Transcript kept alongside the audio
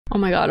Oh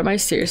my god, am I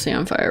seriously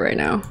on fire right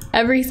now?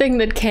 Everything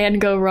that can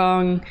go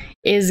wrong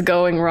is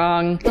going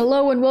wrong.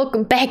 Hello and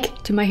welcome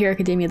back to My Hero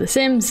Academia The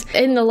Sims.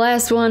 In the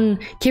last one,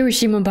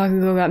 Kirishima and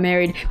Bakugo got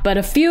married, but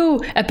a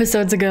few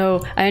episodes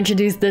ago, I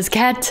introduced this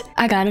cat.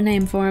 I got a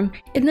name for him.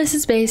 And this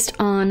is based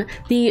on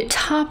the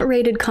top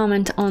rated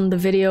comment on the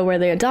video where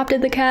they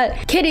adopted the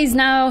cat. Kitty's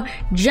now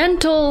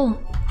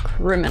gentle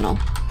criminal.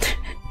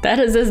 That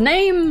is his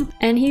name.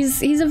 And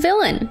he's a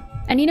villain.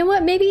 And you know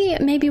what?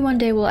 Maybe one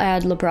day we'll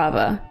add La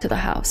Brava to the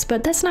house,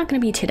 but that's not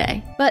gonna be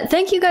today. But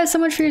thank you guys so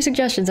much for your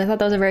suggestions. I thought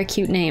that was a very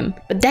cute name.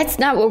 But that's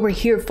not what we're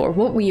here for.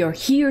 What we are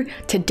here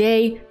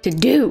today to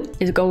do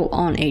is go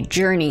on a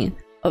journey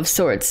of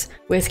sorts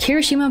with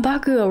Kirishima and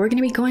Bakugo. We're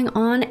gonna be going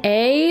on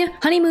a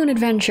honeymoon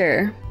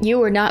adventure.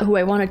 You are not who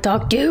I want to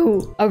talk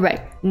to. All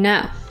right,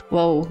 now.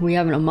 Whoa, we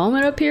having a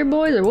moment up here,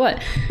 boys, or what?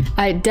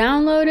 I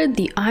downloaded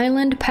the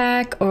island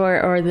pack,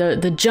 or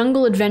the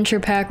jungle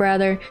adventure pack,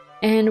 rather.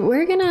 And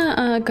we're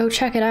gonna go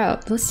check it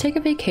out. Let's take a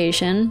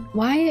vacation.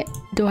 Why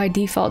do I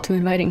default to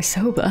inviting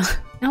Soba?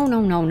 No,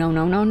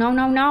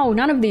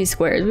 none of these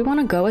squares. We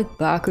wanna go with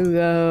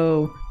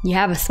Bakugo. You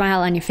have a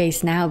smile on your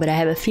face now, but I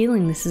have a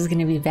feeling this is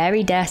gonna be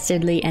very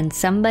dastardly and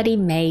somebody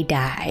may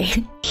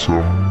die.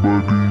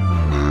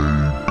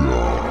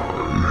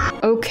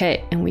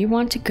 Okay, and we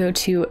want to go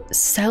to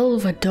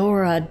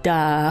Salvadora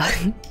da.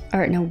 All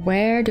right, now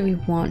where do we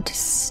want to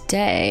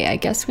stay? I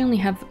guess we only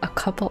have a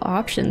couple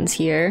options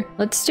here.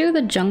 Let's do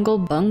the jungle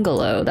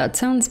bungalow. That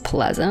sounds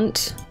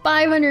pleasant.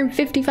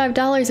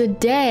 $555 a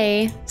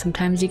day.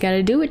 Sometimes you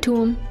gotta do it to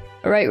them.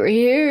 All right, we're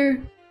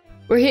here.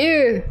 We're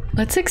here.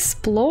 Let's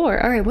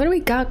explore. All right, what do we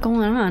got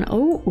going on?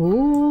 Oh,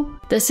 ooh.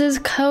 This is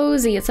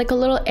cozy. It's like a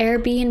little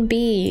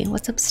Airbnb.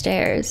 What's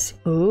upstairs?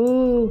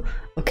 Ooh.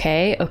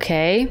 Okay,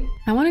 okay.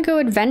 I want to go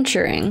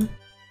adventuring.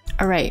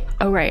 All right.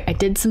 I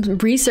did some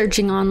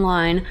researching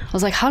online. I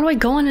was like, how do I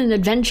go on an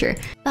adventure?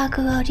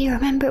 Bakugo, do you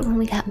remember when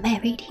we got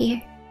married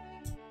here?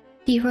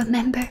 Do you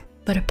remember?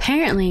 But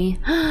apparently,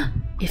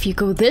 if you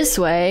go this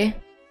way,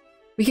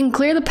 we can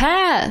clear the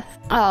path.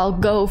 I'll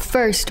go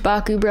first,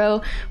 Baku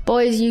bro.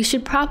 Boys, you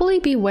should probably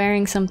be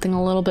wearing something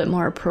a little bit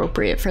more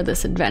appropriate for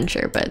this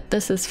adventure, but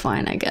this is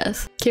fine, I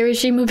guess.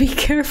 Kirishima, be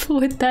careful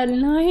with that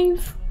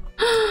knife.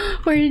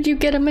 Where did you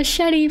get a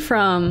machete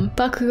from?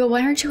 Bakugo,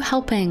 why aren't you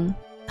helping?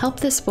 Help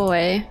this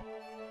boy.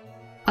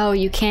 Oh,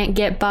 you can't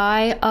get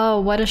by?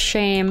 Oh, what a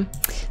shame.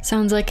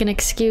 Sounds like an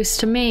excuse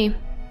to me.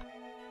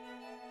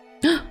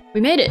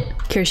 We made it!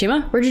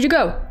 Kirishima, where did you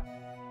go?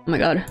 Oh my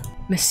god.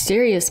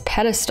 Mysterious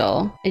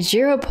pedestal.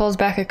 Ejiro pulls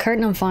back a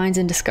curtain of vines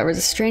and discovers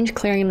a strange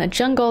clearing in the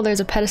jungle.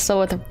 There's a pedestal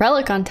with a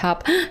relic on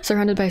top,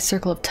 surrounded by a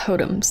circle of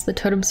totems. The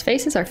totems'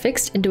 faces are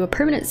fixed into a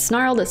permanent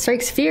snarl that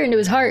strikes fear into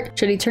his heart.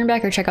 Should he turn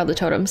back or check out the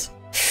totems?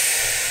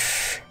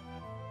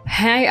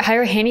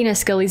 Higher handiness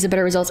skill leads to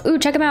better results. Ooh,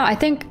 check him out. I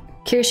think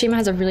Kirishima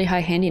has a really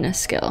high handiness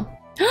skill.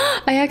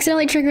 I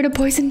accidentally triggered a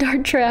poison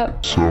dart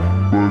trap. Somebody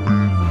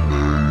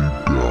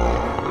may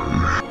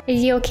die.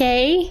 Is he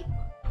okay?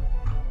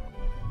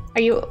 Are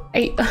you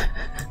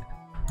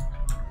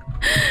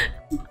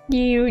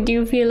do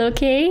you feel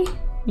okay?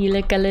 You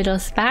look a little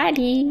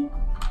spotty.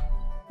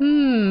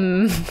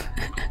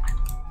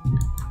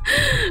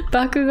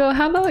 Bakugo,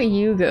 how about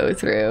you go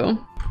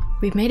through?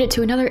 We've made it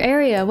to another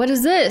area. What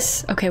is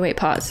this? Okay, wait,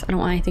 pause. I don't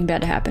want anything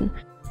bad to happen.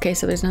 Okay,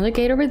 so there's another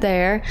gate over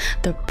there.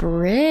 The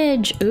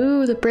bridge.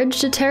 Ooh, the bridge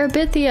to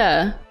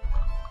Terabithia.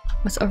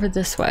 What's over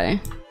this way?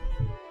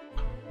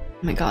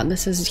 Oh my god,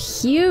 this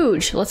is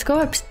huge. Let's go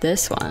up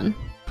this one.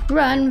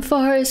 Run,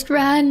 Forrest,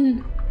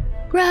 run!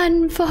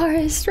 Run,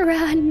 Forrest,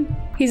 run!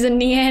 He's a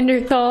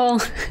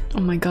Neanderthal. Oh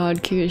my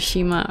god,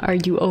 Kirishima, are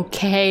you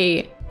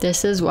okay?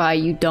 This is why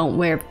you don't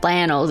wear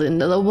flannels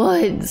into the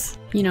woods.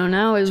 You know,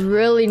 now is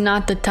really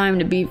not the time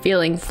to be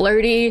feeling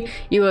flirty.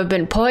 You have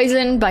been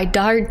poisoned by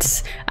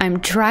darts. I'm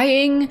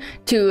trying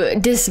to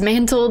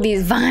dismantle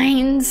these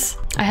vines.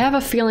 I have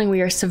a feeling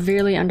we are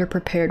severely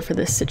underprepared for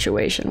this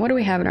situation. What do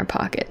we have in our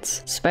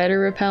pockets? Spider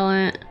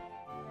repellent.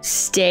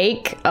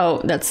 Steak.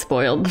 Oh, that's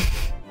spoiled.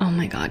 Oh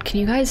my god, can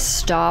you guys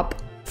stop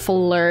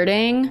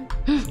flirting?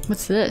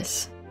 What's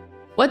this?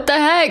 What the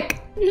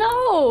heck?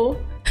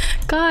 No!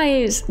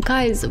 Guys,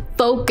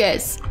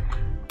 focus.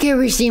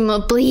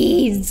 Kirishima,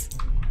 please.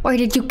 Where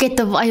did you get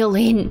the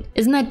violin?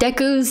 Isn't that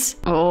Deku's?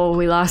 Oh,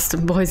 we lost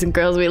him, boys and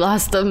girls, we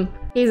lost him.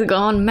 He's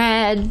gone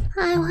mad.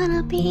 I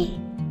wanna be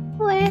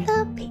where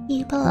the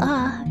people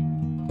are.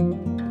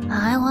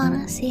 I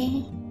wanna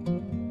see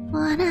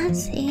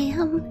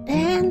them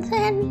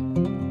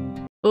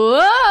dancing.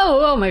 Whoa!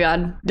 Oh my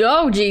god.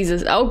 Oh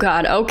Jesus. Oh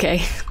god.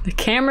 Okay. The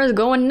camera's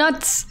going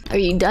nuts. Are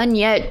you done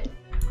yet?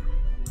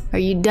 Are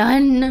you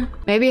done?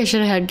 Maybe I should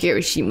have had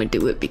Kirishima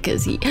do it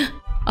because he...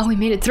 Oh, he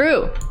made it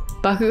through.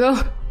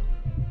 Bakugo?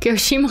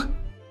 Kirishima?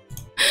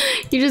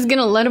 You're just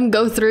gonna let him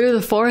go through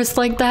the forest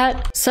like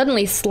that?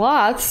 Suddenly,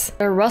 sloths.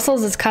 There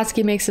rustles as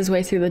Katsuki makes his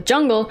way through the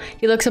jungle.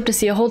 He looks up to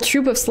see a whole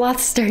troop of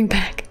sloths staring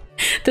back.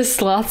 The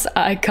sloths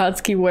eye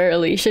Katsuki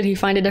warily. Should he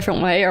find a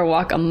different way or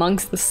walk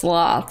amongst the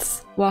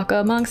sloths? Walk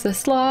amongst the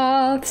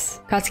sloths.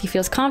 Katsuki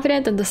feels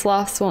confident that the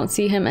sloths won't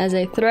see him as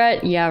a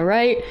threat. Yeah,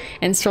 right.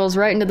 And strolls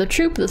right into the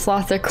troop. The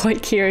sloths are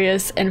quite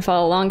curious and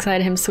follow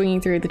alongside him,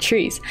 swinging through the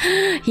trees.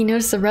 He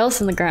noticed a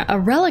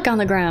relic on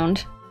the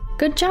ground.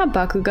 Good job,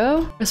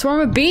 Bakugo. A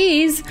swarm of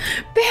bees!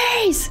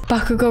 Bees!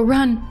 Bakugo,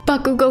 run!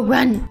 Bakugo,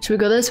 run! Should we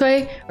go this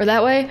way? Or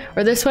that way?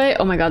 Or this way?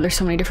 Oh my god, there's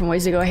so many different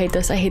ways to go. I hate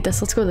this. I hate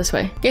this. Let's go this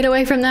way. Get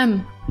away from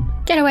them!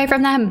 Get away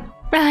from them!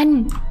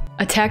 Run!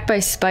 Attacked by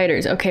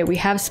spiders. Okay, we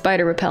have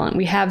spider repellent.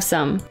 We have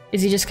some.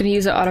 Is he just gonna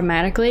use it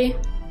automatically?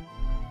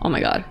 Oh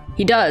my god.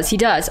 He does. He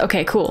does.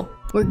 Okay, cool.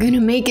 We're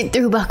gonna make it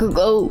through,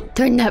 Bakugo.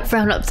 Turn that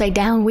frown upside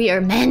down. We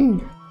are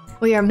men.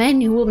 We are men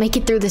who will make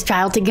it through this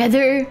trial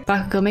together.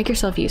 Bakugo, make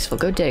yourself useful.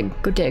 Go dig.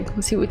 Go dig.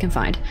 Let's see what we can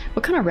find.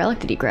 What kind of relic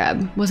did he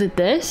grab? Was it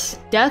this?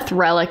 Death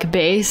relic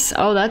base.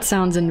 Oh, that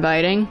sounds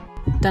inviting.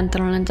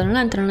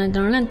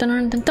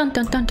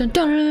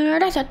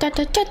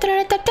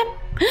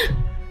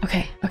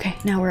 Okay,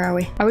 now where are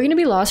we? Are we gonna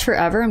be lost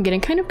forever? I'm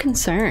getting kind of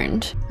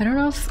concerned. I don't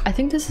know if, I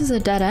think this is a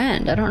dead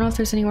end. I don't know if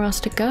there's anywhere else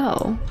to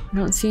go. I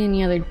don't see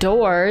any other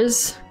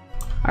doors.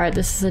 All right,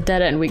 this is a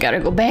dead end. We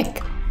gotta go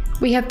back.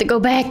 We have to go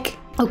back.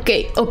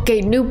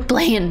 Okay, new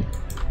plan.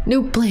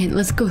 New plan.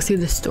 Let's go through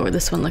this door.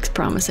 This one looks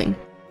promising.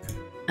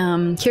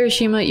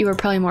 Kirishima, you are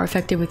probably more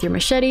effective with your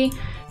machete.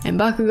 And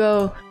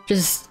Bakugo,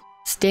 just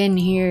stand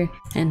here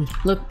and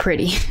look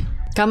pretty.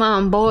 Come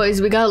on,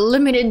 boys. We got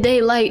limited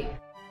daylight.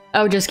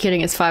 Oh, just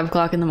kidding. It's 5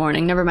 o'clock in the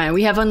morning. Never mind.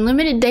 We have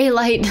unlimited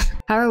daylight.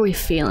 How are we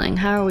feeling?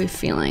 How are we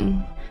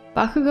feeling?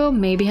 Bakugo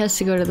maybe has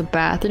to go to the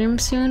bathroom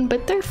soon,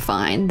 but they're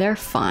fine. They're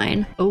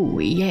fine. Oh,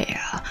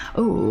 yeah.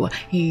 Oh,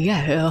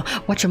 yeah.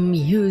 Watch them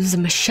use the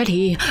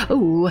machete.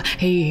 Oh,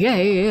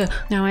 yeah.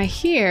 Now I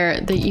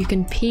hear that you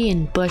can pee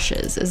in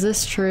bushes. Is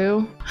this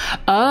true?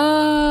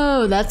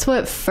 Oh, that's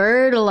what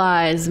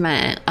fertilize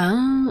meant.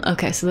 Oh,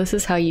 okay. So this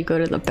is how you go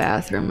to the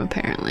bathroom,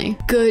 apparently.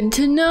 Good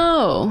to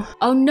know.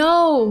 Oh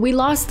no, we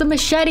lost the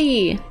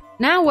machete.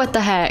 Now what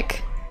the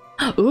heck?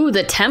 Ooh,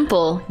 the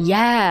temple.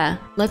 Yeah.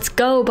 Let's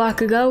go,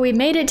 Bakugo. We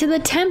made it to the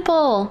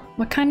temple.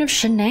 What kind of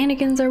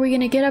shenanigans are we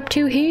gonna get up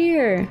to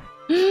here?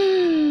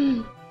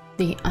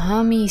 The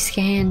Ami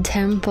Scan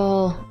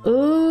temple.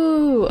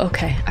 Ooh.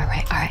 Okay. All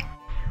right.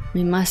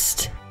 We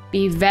must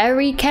be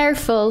very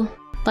careful.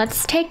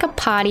 Let's take a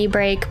potty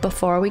break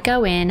before we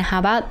go in. How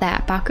about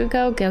that?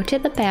 Bakugo, go to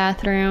the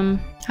bathroom.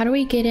 How do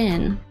we get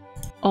in?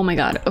 Oh my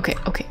god. Okay.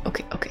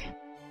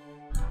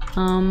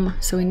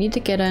 So we need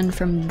to get in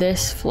from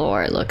this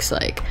floor, it looks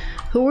like.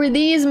 Who are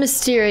these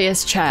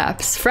mysterious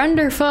chaps? Friend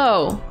or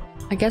foe?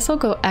 I guess I'll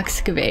go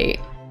excavate.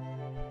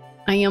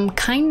 I am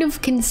kind of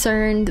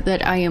concerned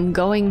that I am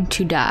going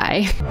to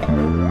die.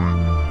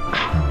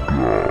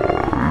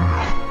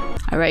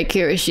 Alright,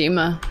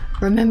 Kirishima.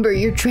 Remember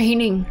your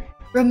training.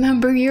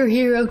 Remember your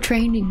hero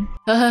training.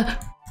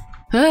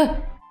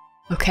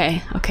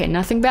 Okay,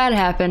 nothing bad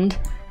happened.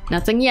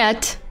 Nothing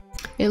yet.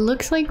 It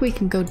looks like we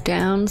can go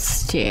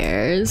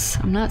downstairs.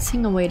 I'm not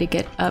seeing a way to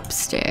get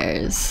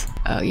upstairs.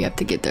 Oh, you have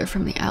to get there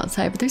from the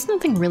outside, but there's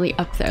nothing really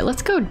up there.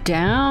 Let's go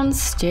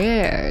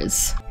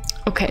downstairs.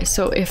 Okay,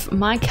 so if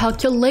my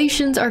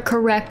calculations are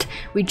correct,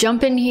 we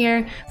jump in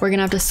here, we're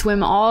gonna have to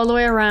swim all the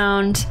way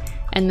around,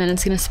 and then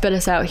it's gonna spit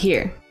us out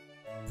here.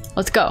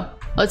 Let's go.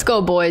 Let's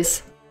go,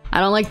 boys. I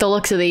don't like the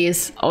looks of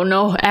these. Oh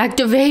no,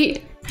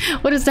 activate?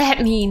 What does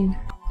that mean?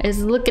 It's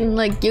looking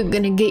like you're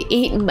gonna get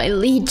eaten by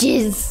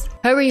leeches.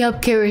 Hurry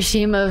up,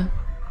 Kirishima.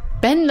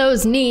 Bend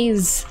those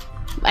knees.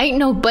 Ain't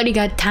nobody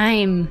got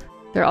time.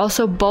 They're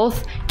also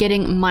both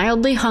getting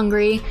mildly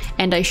hungry,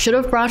 and I should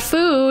have brought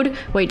food.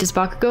 Wait, does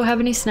Bakugo have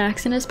any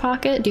snacks in his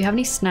pocket? Do you have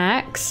any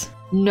snacks?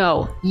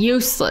 No,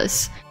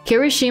 useless.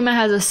 Kirishima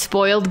has a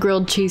spoiled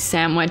grilled cheese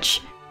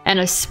sandwich and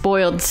a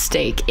spoiled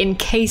steak in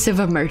case of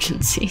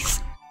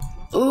emergencies.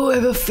 Ooh,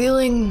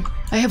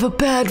 I have a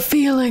bad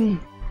feeling.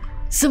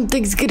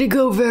 Something's gonna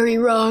go very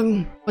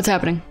wrong. What's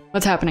happening?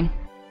 What's happening?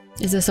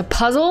 Is this a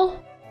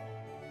puzzle?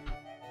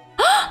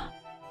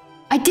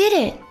 I did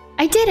it!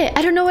 I did it!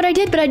 I don't know what I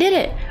did, but I did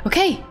it!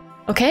 Okay.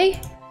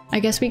 I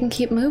guess we can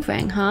keep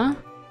moving, huh?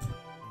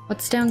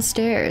 What's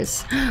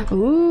downstairs?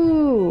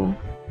 Ooh.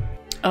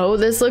 Oh,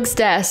 this looks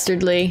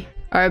dastardly.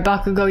 Alright,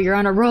 Bakugo, you're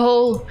on a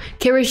roll.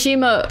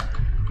 Kirishima,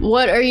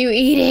 what are you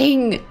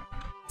eating?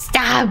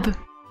 Stop!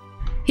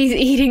 He's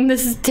eating the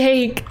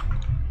steak.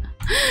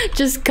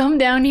 Just come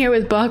down here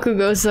with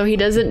Bakugo so he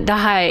doesn't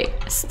die.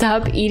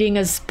 Stop eating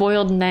a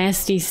spoiled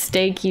nasty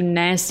steak, you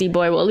nasty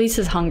boy. Well, at least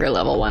his hunger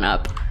level went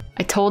up.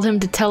 I told him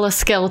to tell a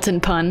skeleton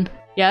pun.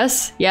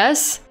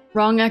 Yes?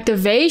 Wrong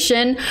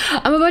activation.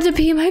 I'm about to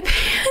pee my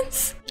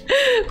pants.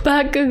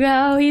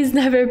 Bakugo, he's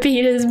never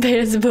peed his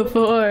pants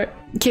before.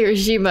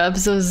 Kirishima, I'm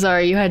so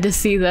sorry you had to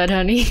see that,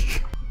 honey.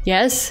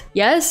 Yes?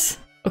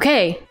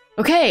 Okay.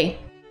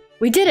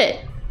 We did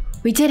it.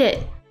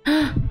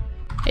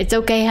 It's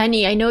okay,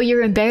 honey. I know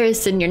you're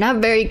embarrassed and you're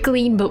not very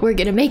clean, but we're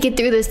gonna make it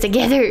through this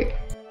together.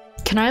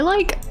 Can I,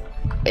 like,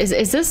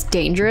 Is this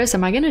dangerous?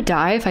 Am I gonna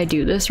die if I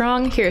do this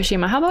wrong?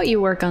 Kirishima, how about you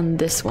work on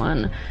this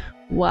one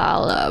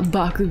while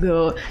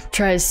Bakugo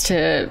tries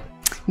to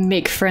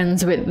make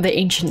friends with the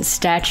ancient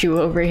statue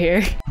over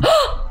here.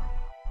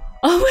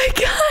 Oh my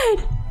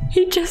god!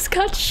 He just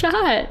got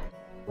shot!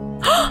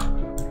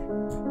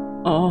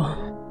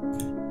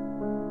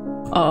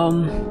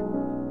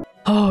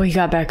 Oh, he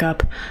got back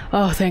up.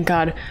 Oh, thank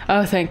god.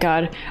 Oh, thank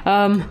god.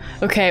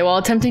 Okay, while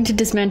attempting to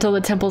dismantle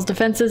the temple's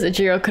defenses,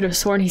 Ijiro could have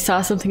sworn he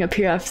saw something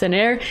appear out of thin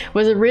air.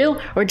 Was it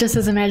real or just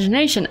his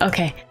imagination?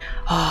 Okay.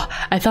 Oh,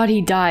 I thought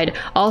he died.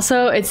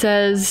 Also, it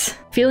says,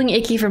 feeling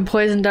icky from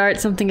poison dart,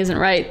 something isn't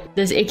right.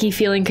 This icky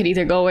feeling could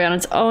either go away on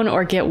its own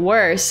or get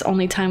worse.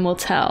 Only time will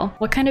tell.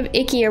 What kind of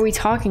icky are we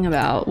talking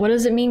about? What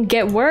does it mean,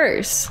 get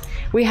worse?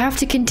 We have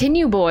to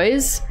continue,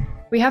 boys.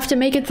 We have to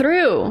make it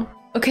through.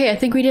 Okay, I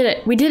think we did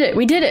it. We did it.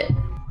 We did it.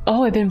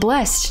 Oh, I've been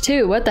blessed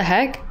too. What the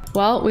heck?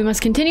 Well, we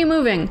must continue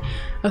moving.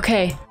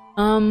 Okay.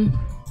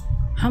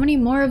 How many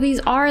more of these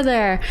are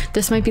there?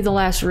 This might be the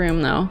last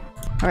room though.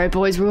 All right,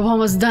 boys, we've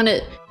almost done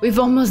it. We've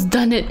almost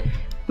done it.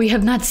 We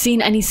have not seen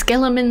any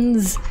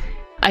skeletons.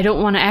 I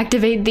don't want to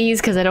activate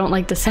these because I don't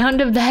like the sound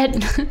of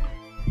that.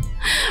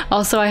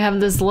 Also, I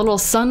have this little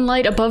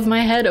sunlight above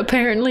my head,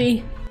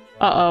 apparently.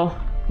 Uh-oh.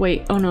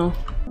 Wait, oh no.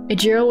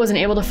 Ijiro wasn't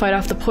able to fight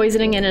off the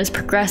poisoning and has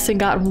progressed and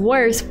gotten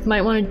worse.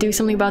 Might want to do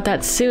something about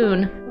that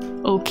soon.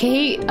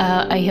 Okay,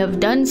 I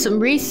have done some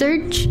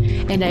research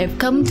and I have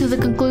come to the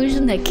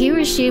conclusion that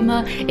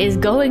Kirishima is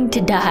going to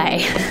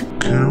die.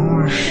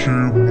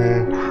 Kirishima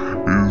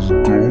is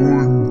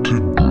going to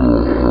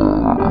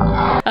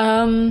die.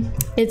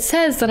 It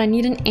says that I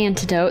need an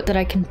antidote that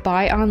I can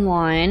buy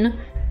online,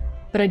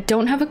 but I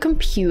don't have a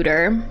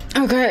computer.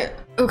 Okay,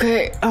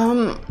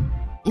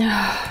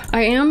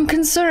 I am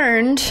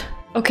concerned.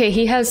 Okay,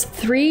 he has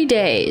 3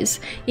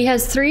 days. He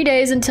has 3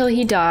 days until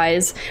he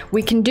dies.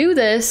 We can do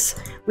this.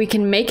 We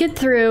can make it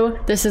through.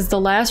 This is the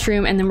last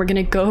room, and then we're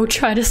gonna go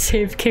try to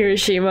save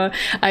Kirishima.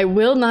 I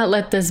will not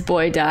let this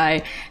boy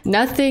die.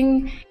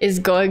 Nothing is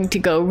going to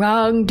go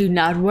wrong. Do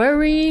not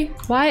worry.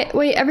 Why?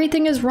 Wait,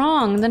 everything is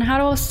wrong. Then how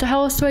else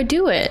do I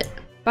do it?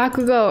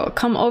 Bakugo,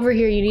 come over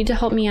here. You need to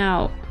help me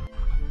out.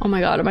 Oh my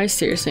god, am I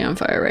seriously on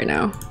fire right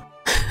now?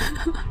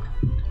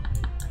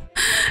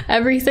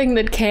 Everything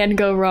that can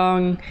go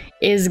wrong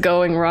is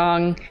going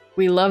wrong.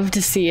 We love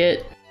to see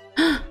it.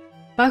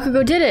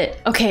 Bakugo did it!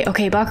 Okay,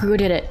 Bakugo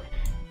did it.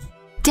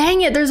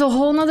 Dang it, there's a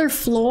whole nother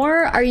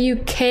floor? Are you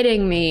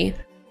kidding me?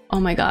 Oh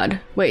my god.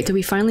 Wait, did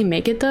we finally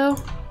make it though?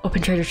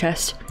 Open treasure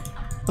chest.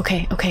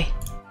 Okay.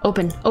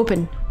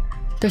 Open.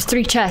 There's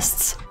 3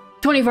 chests.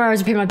 24 hours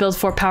to pay my bills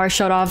before power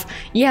shut off.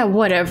 Yeah,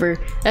 whatever.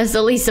 That's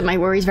the least of my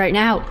worries right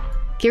now.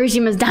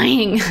 Kirishima's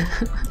dying.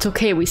 It's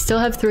okay, we still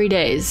have 3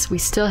 days. We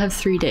still have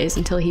 3 days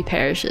until he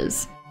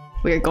perishes.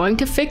 We are going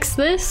to fix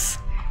this.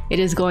 It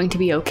is going to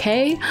be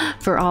okay.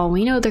 For all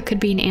we know, there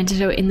could be an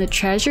antidote in the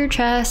treasure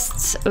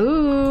chests.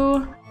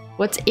 Ooh,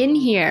 what's in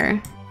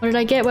here? What did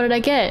I get? What did I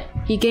get?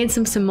 He gained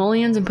some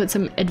simoleons and put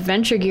some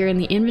adventure gear in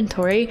the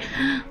inventory.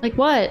 Like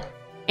what?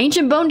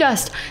 Ancient bone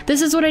dust.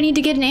 This is what I need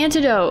to get an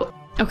antidote.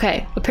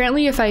 Okay,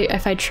 apparently if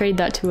I trade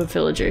that to a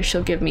villager,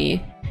 she'll give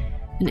me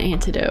an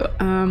antidote.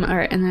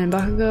 Alright, and then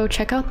Bakugo,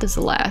 check out this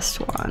last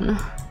one.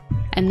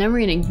 And then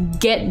we're gonna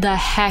get the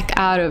heck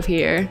out of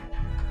here.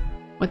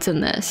 What's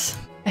in this?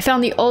 I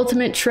found the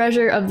ultimate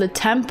treasure of the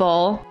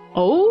temple.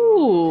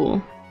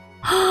 Oh!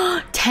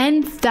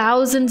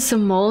 10,000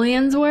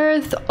 simoleons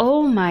worth?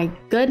 Oh my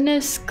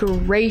goodness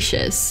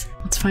gracious.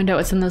 Let's find out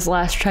what's in this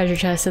last treasure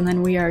chest and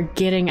then we are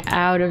getting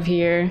out of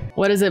here.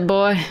 What is it,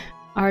 boy?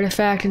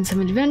 Artifact and some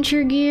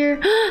adventure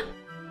gear.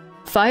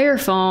 Fire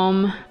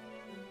foam.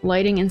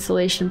 Lighting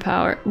installation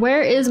power.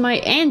 Where is my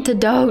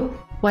antidote?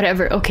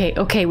 Whatever.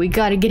 Okay, we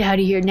gotta get out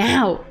of here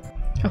now.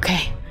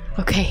 Okay.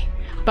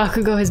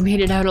 Bakugo has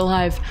made it out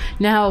alive.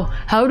 Now,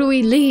 how do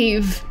we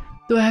leave?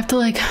 Do I have to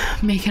like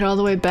make it all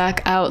the way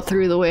back out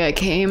through the way I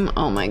came?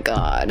 Oh my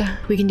god.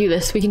 We can do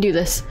this.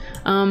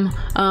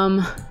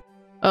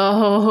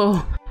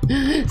 Oh.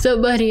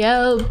 Somebody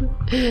help.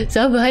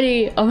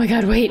 Somebody. Oh my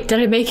god, wait, did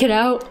I make it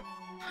out?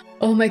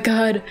 Oh my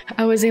god,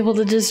 I was able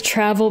to just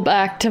travel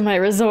back to my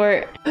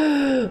resort.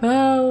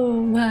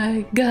 Oh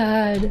my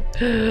god.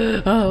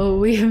 Oh,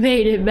 we've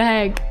made it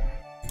back.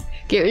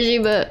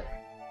 Kirishima,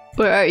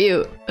 where are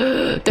you?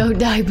 Don't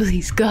die,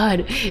 please.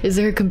 God, is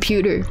there a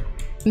computer?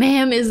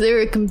 Ma'am, is there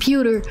a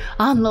computer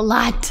on the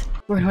lot?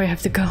 Where do I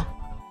have to go?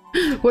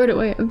 Where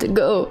do I have to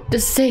go to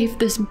save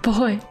this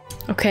boy?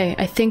 Okay,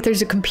 I think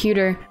there's a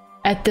computer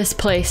at this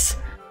place.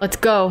 Let's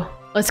go.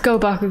 Let's go,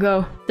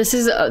 Bakugo. This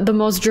is the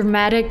most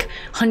dramatic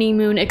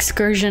honeymoon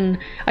excursion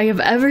I have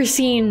ever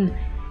seen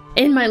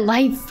in my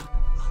life.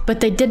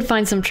 But they did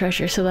find some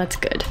treasure, so that's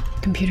good.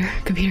 Computer.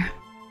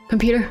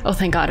 Oh,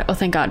 thank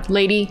god.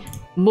 Lady,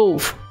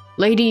 move.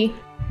 Lady,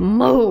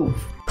 move.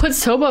 Put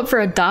Soba up for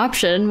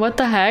adoption. What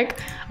the heck?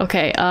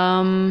 Okay,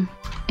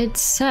 it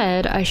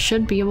said I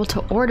should be able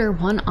to order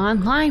one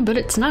online, but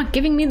it's not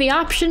giving me the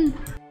option.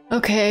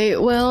 Okay,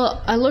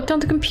 well, I looked on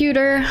the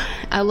computer,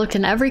 I looked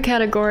in every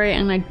category,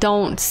 and I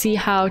don't see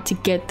how to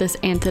get this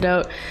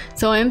antidote.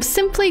 So I'm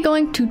simply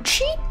going to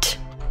cheat,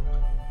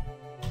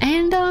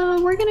 and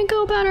we're gonna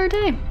go about our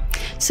day.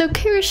 So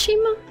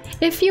Kirishima,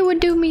 if you would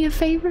do me a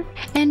favor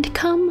and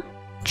come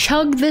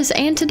chug this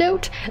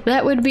antidote,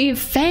 that would be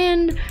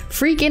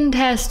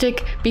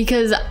fan-freaking-tastic,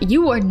 because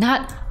you are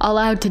not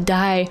allowed to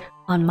die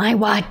on my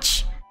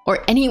watch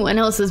or anyone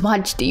else's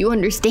watch. Do you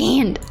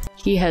understand?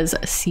 He has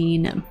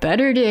seen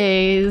better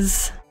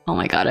days. Oh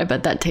my god, I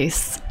bet that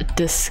tastes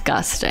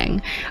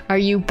disgusting. Are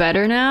you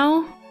better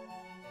now?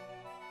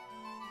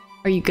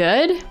 Are you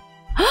good?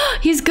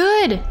 He's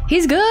good!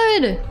 He's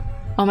good!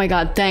 Oh my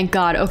god, thank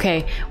god.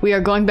 Okay, we are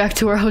going back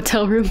to our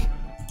hotel room.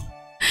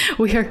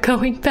 We are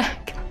going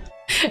back.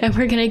 And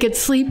we're gonna get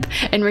sleep,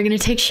 and we're gonna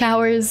take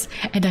showers,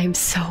 and I'm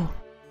so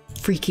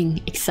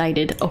freaking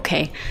excited.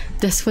 Okay,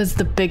 this was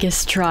the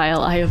biggest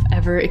trial I have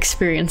ever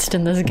experienced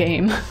in this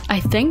game. I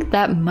think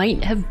that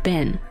might have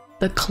been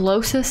the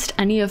closest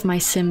any of my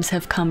Sims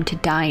have come to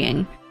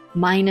dying,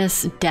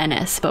 minus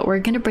Dennis, but we're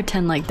gonna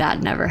pretend like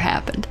that never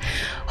happened.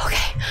 Okay.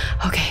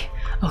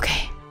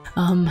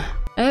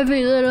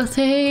 Every little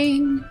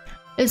thing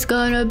is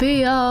gonna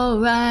be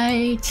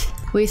alright.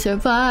 We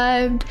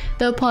survived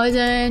the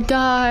poison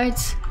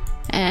darts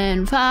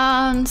and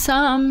found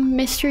some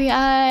mystery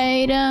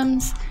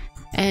items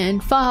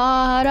and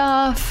fought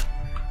off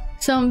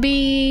some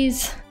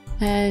bees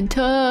and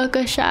took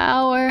a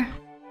shower.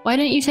 Why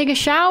didn't you take a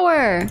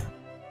shower?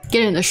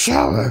 Get in the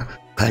shower.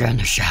 Get in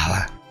the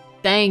shower.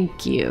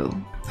 Thank you.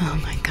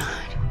 Oh my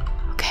god.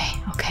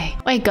 Okay.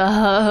 Wake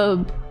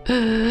up.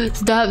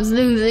 Stop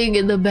snoozing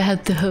in the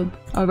bathtub.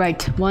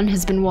 Alright, one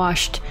has been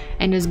washed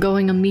and is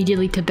going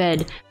immediately to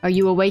bed. Are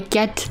you awake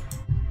yet?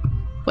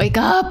 Wake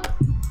up!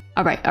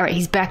 Alright,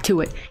 he's back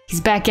to it.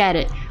 He's back at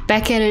it.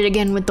 Back at it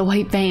again with the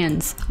white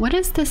vans. What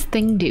does this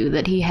thing do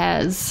that he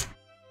has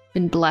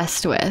been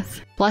blessed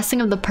with? Blessing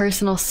of the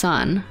personal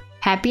sun.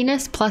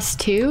 Happiness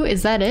 +2?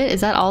 Is that it? Is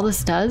that all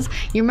this does?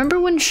 You remember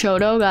when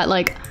Shoto got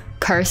like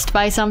cursed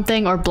by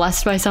something or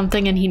blessed by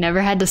something and he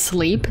never had to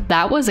sleep?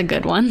 That was a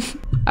good one.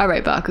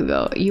 Alright,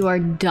 Bakugo, you are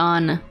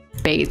done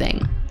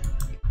bathing.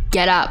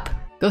 Get up.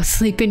 Go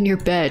sleep in your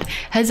bed.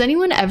 Has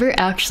anyone ever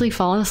actually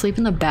fallen asleep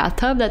in the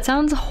bathtub? That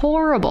sounds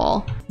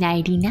horrible.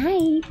 Nighty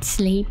night,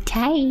 sleep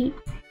tight.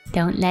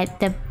 Don't let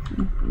the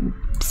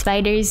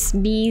spiders,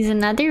 bees,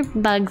 and other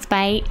bugs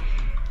bite.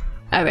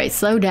 Alright,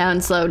 slow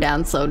down.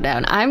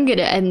 I'm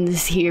gonna end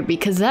this here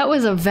because that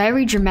was a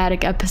very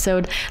dramatic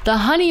episode. The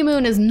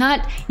honeymoon is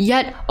not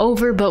yet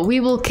over, but we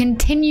will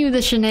continue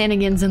the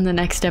shenanigans in the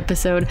next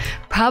episode.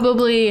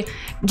 Probably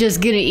just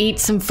gonna eat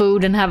some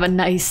food and have a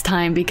nice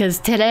time because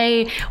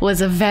today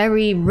was a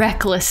very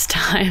reckless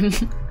time.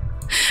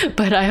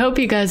 But I hope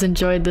you guys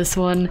enjoyed this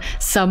one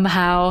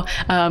somehow.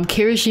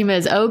 Kirishima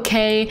is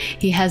okay.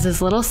 He has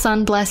his little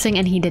sun blessing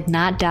and he did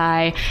not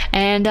die.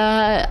 And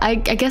I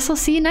guess I'll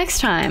see you next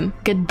time.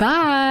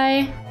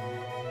 Goodbye.